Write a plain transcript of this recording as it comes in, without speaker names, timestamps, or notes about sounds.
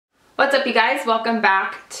What's up, you guys? Welcome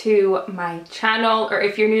back to my channel, or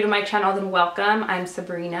if you're new to my channel, then welcome. I'm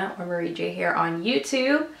Sabrina, or Marie J here on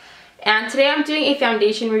YouTube, and today I'm doing a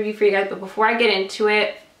foundation review for you guys. But before I get into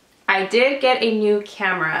it, I did get a new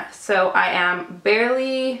camera, so I am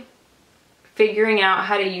barely figuring out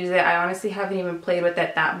how to use it. I honestly haven't even played with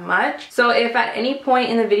it that much, so if at any point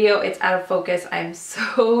in the video it's out of focus, I'm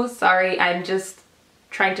so sorry. I'm just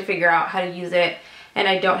trying to figure out how to use it, and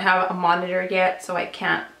I don't have a monitor yet, so I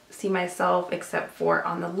can't see myself except for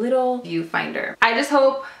on the little viewfinder. I just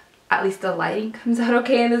hope at least the lighting comes out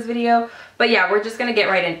okay in this video. But yeah, we're just gonna get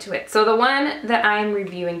right into it. So the one that I'm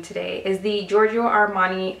reviewing today is the Giorgio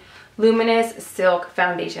Armani Luminous Silk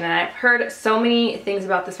Foundation, and I've heard so many things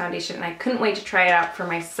about this foundation and I couldn't wait to try it out for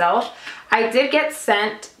myself. I did get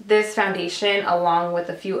sent this foundation along with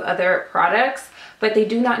a few other products, but they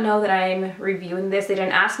do not know that I'm reviewing this. They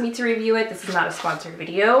didn't ask me to review it. This is not a sponsored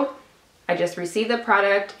video. I just received the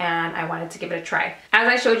product and I wanted to give it a try. As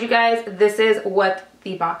I showed you guys, this is what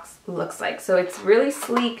the box looks like. So it's really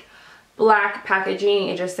sleek black packaging.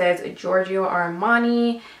 It just says Giorgio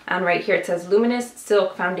Armani, and right here it says Luminous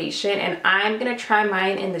Silk Foundation, and I'm gonna try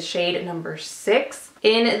mine in the shade number 6.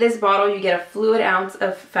 In this bottle you get a fluid ounce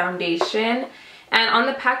of foundation, and on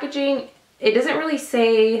the packaging it doesn't really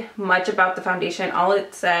say much about the foundation. All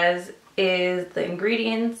it says is the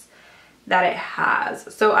ingredients that it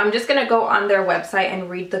has. So I'm just gonna go on their website and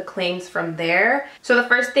read the claims from there. So the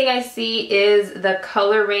first thing I see is the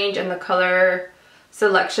color range and the color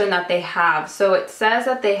selection that they have. So it says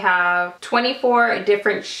that they have 24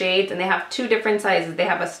 different shades and they have 2 different sizes. They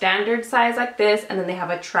have a standard size like this, and then they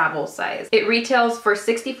have a travel size. It retails for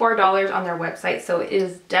 $64 on their website, so it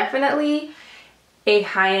is definitely a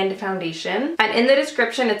high-end foundation. And in the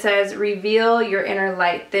description it says, reveal your inner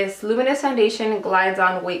light. This luminous foundation glides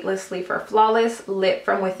on weightlessly for flawless lit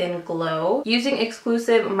from within glow. Using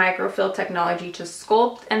exclusive microfill technology to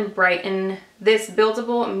sculpt and brighten, this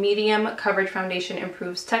buildable medium coverage foundation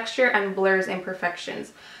improves texture and blurs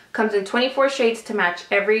imperfections. Comes in 24 shades to match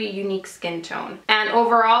every unique skin tone. And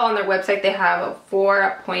overall on their website they have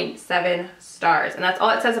 4.7 stars, and that's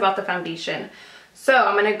all it says about the foundation. So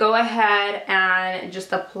I'm going to go ahead and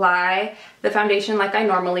just apply the foundation like I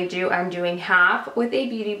normally do. I'm doing half with a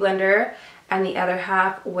beauty blender and the other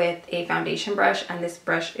half with a foundation brush, and this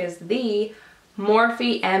brush is the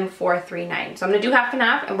Morphe M439. So I'm going to do half and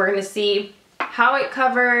half, and we're going to see how it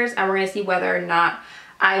covers, and we're going to see whether or not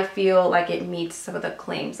I feel like it meets some of the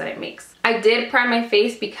claims that it makes. I did prime my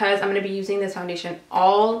face because I'm going to be using this foundation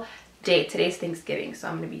all day. Today's Thanksgiving, so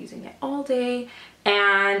I'm going to be using it all day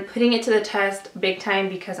and putting it to the test big time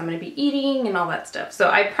because I'm going to be eating and all that stuff.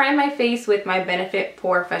 So I primed my face with my Benefit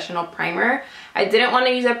Professional Primer. I didn't want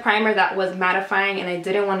to use a primer that was mattifying, and I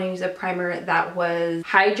didn't want to use a primer that was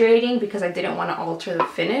hydrating because I didn't want to alter the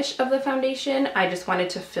finish of the foundation. I just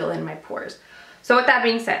wanted to fill in my pores. So with that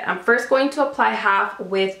being said, I'm first going to apply half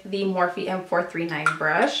with the Morphe M439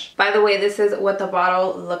 brush. By the way, this is what the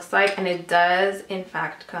bottle looks like, and it does in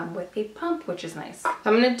fact come with a pump, which is nice. So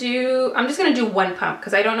I'm just gonna do one pump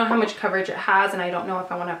because I don't know how much coverage it has, and I don't know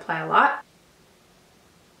if I want to apply a lot.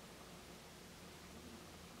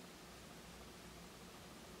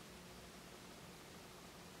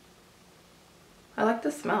 I like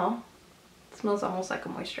the smell. It smells almost like a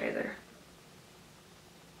moisturizer.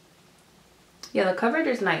 Yeah, the coverage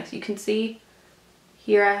is nice. You can see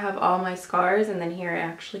here I have all my scars, and then here it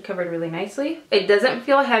actually covered really nicely. It doesn't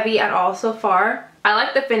feel heavy at all so far. I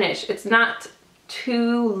like the finish. It's not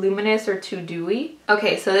too luminous or too dewy.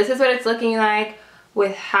 Okay, so this is what it's looking like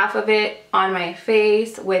with half of it on my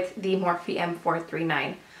face with the Morphe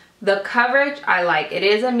M439. The coverage I like. It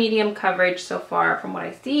is a medium coverage so far from what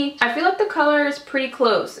I see. I feel like the color is pretty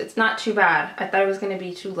close. It's not too bad. I thought it was going to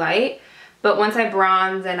be too light, but once I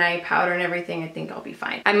bronze and I powder and everything, I think I'll be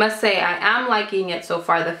fine. I must say I am liking it so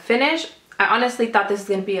far. The finish, I honestly thought this was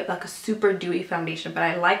going to be like a super dewy foundation, but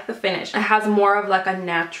I like the finish. It has more of like a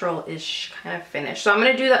natural-ish kind of finish. So I'm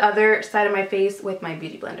going to do the other side of my face with my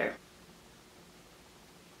beauty blender.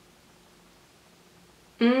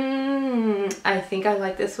 I think I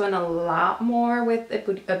like this one a lot more with a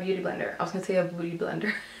beauty blender. I was going to say a booty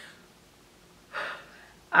blender.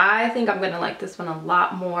 I think I'm going to like this one a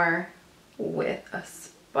lot more with a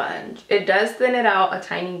sponge. It does thin it out a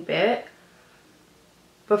tiny bit,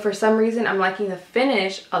 but for some reason I'm liking the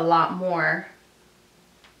finish a lot more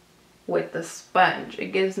with the sponge. It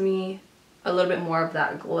gives me a little bit more of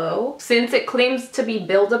that glow. Since it claims to be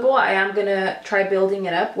buildable, I am gonna try building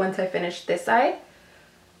it up once I finish this side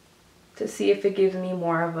to see if it gives me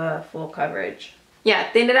more of a full coverage.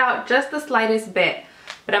 Yeah, thin it out just the slightest bit,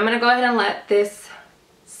 but I'm gonna go ahead and let this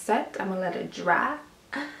set. I'm gonna let it dry,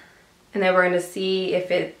 and then we're going to see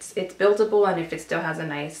if it's buildable and if it still has a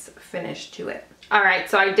nice finish to it. All right,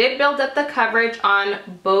 so I did build up the coverage on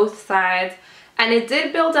both sides, and it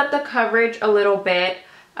did build up the coverage a little bit.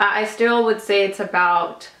 I still would say it's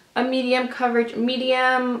about a medium coverage,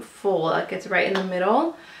 medium full, like it's right in the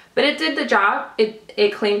middle. But it did the job.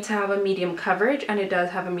 It claimed to have a medium coverage, and it does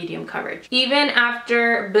have a medium coverage. Even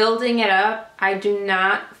after building it up, I do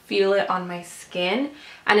not feel it on my skin,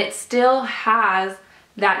 and it still has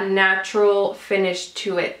that natural finish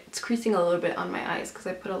to it. It's creasing a little bit on my eyes because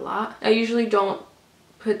I put a lot. I usually don't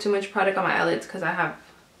put too much product on my eyelids because I have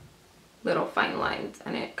little fine lines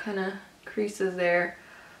and it kind of creases there.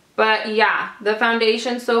 But yeah, the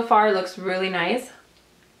foundation so far looks really nice.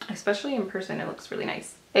 Especially in person, it looks really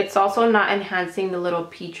nice. It's also not enhancing the little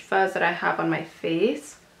peach fuzz that I have on my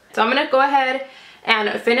face. So I'm gonna go ahead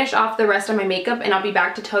and finish off the rest of my makeup, and I'll be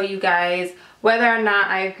back to tell you guys whether or not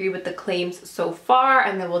I agree with the claims so far,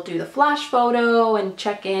 and then we'll do the flash photo and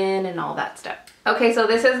check in and all that stuff. Okay, so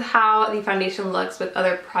this is how the foundation looks with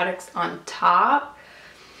other products on top.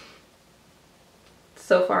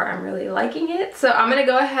 So far, I'm really liking it. So I'm gonna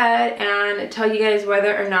go ahead and tell you guys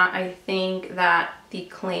whether or not I think that the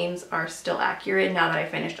claims are still accurate now that I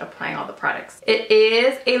finished applying all the products. It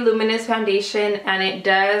is a luminous foundation, and it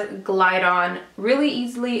does glide on really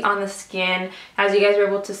easily on the skin. As you guys were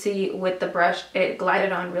able to see with the brush, it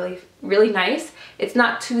glided on really nice. It's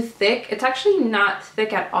not too thick. It's actually not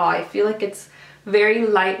thick at all. I feel like it's very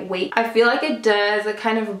lightweight. I feel like it does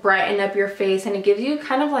kind of brighten up your face, and it gives you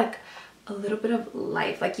kind of like a little bit of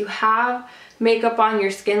life. Like you have makeup on,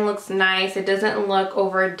 your skin looks nice, it doesn't look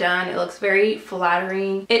overdone, it looks very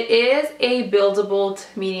flattering. It is a buildable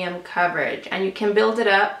to medium coverage, and you can build it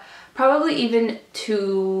up probably even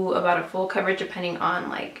to about a full coverage depending on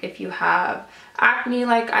like if you have acne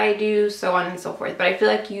like I do, so on and so forth. But I feel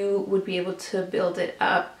like you would be able to build it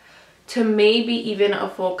up to maybe even a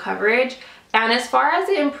full coverage. And as far as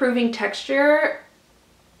the improving texture,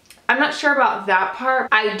 I'm not sure about that part.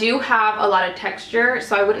 I do have a lot of texture,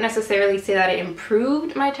 so I wouldn't necessarily say that it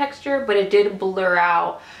improved my texture, but it did blur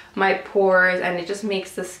out my pores, and it just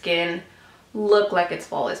makes the skin look like it's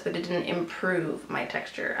flawless, but it didn't improve my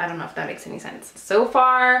texture. I don't know if that makes any sense. So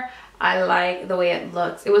far, I like the way it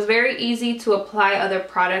looks. It was very easy to apply other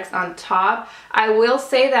products on top. I will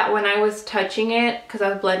say that when I was touching it, because I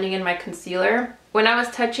was blending in my concealer, when I was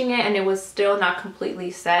touching it and it was still not completely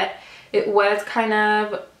set, it was kind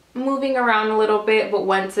of moving around a little bit, but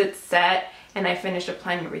once it's set and I finished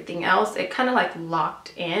applying everything else, it kind of like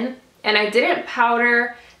locked in. And I didn't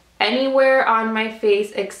powder anywhere on my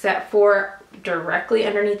face except for directly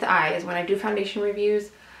underneath the eyes. When I do foundation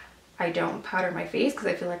reviews, I don't powder my face because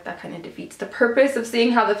I feel like that kind of defeats the purpose of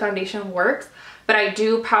seeing how the foundation works. But I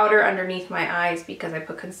do powder underneath my eyes because I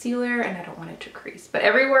put concealer and I don't want it to crease. But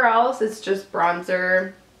everywhere else, it's just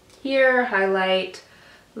bronzer here, highlight,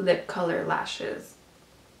 lip color, lashes.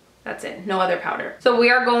 That's it, no other powder. So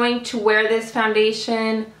we are going to wear this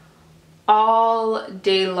foundation all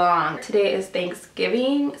day long. Today is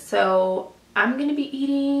Thanksgiving, so I'm gonna be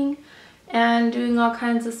eating and doing all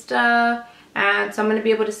kinds of stuff. And so I'm gonna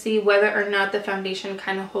be able to see whether or not the foundation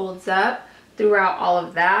kind of holds up throughout all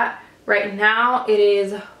of that. Right now it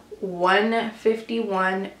is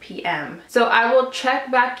 1:51 p.m. So I will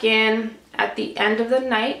check back in at the end of the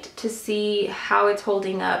night to see how it's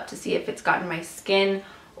holding up, to see if it's gotten my skin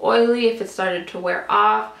oily, if it started to wear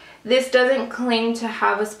off. This doesn't claim to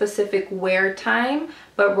have a specific wear time,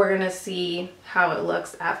 but we're gonna see how it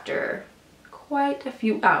looks after quite a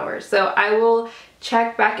few hours. So I will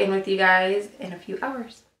check back in with you guys in a few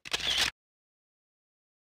hours.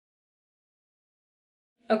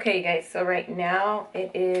 Okay guys, so right now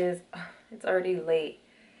it's already late.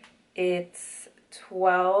 It's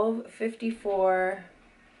 12:54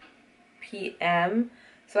 p.m.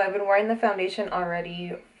 So I've been wearing the foundation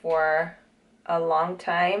already for a long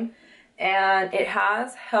time, and it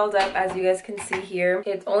has held up, as you guys can see here.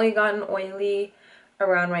 It's only gotten oily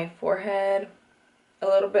around my forehead, a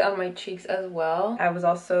little bit on my cheeks as well. I was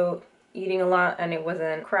also eating a lot and it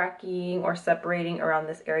wasn't cracking or separating around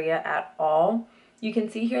this area at all. You can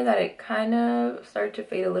see here that it kind of started to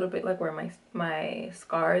fade a little bit, like where my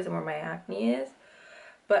scars and where my acne is.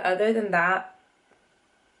 But other than that,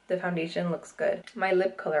 the foundation looks good. My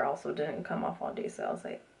lip color also didn't come off all day, so I was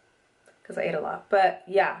like, because I ate a lot. But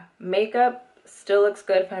yeah, makeup still looks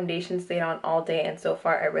good. Foundation stayed on all day, and so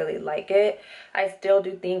far I really like it. I still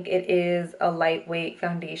do think it is a lightweight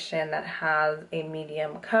foundation that has a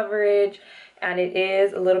medium coverage, and it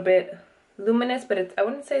is a little bit luminous, but I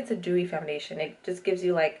wouldn't say it's a dewy foundation. It just gives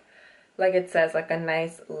you like like it says, like a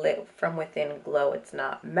nice lit from within glow. It's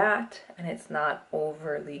not matte and it's not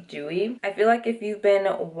overly dewy. I feel like if you've been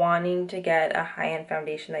wanting to get a high-end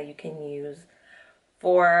foundation that you can use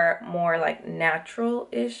for more like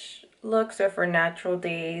natural-ish looks or for natural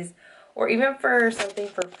days, or even for something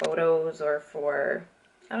for photos or for,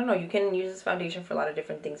 I don't know, you can use this foundation for a lot of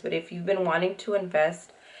different things. But if you've been wanting to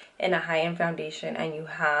invest in a high-end foundation and you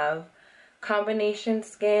have combination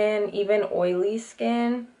skin, even oily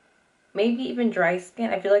skin, maybe even dry skin,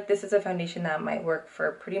 I feel like this is a foundation that might work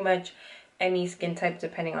for pretty much any skin type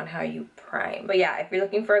depending on how you prime. But yeah, if you're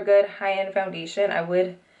looking for a good high-end foundation, I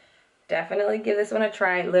would definitely give this one a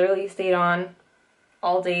try. It literally stayed on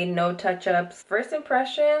all day, no touch-ups. First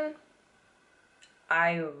impression,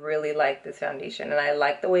 I really like this foundation and I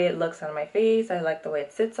like the way it looks on my face. I like the way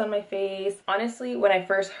it sits on my face. Honestly, when I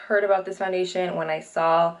first heard about this foundation, when I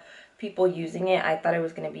saw people using it, I thought it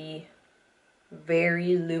was going to be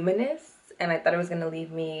very luminous and I thought it was going to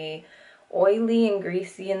leave me oily and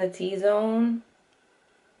greasy in the T-zone.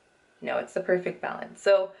 No, it's the perfect balance.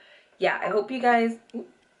 So yeah, I hope you guys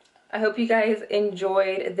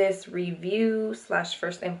enjoyed this review slash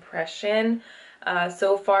first impression.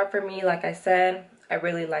 So far for me, like I said, I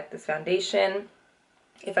really like this foundation.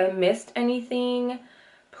 If I missed anything,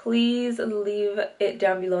 please leave it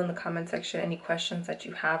down below in the comment section, any questions that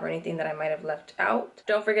you have or anything that I might have left out.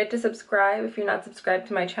 Don't forget to subscribe if you're not subscribed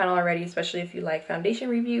to my channel already, especially if you like foundation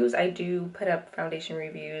reviews. I do put up foundation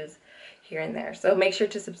reviews here and there, so make sure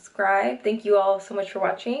to subscribe. Thank you all so much for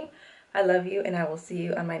watching. I love you and I will see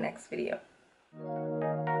you on my next video.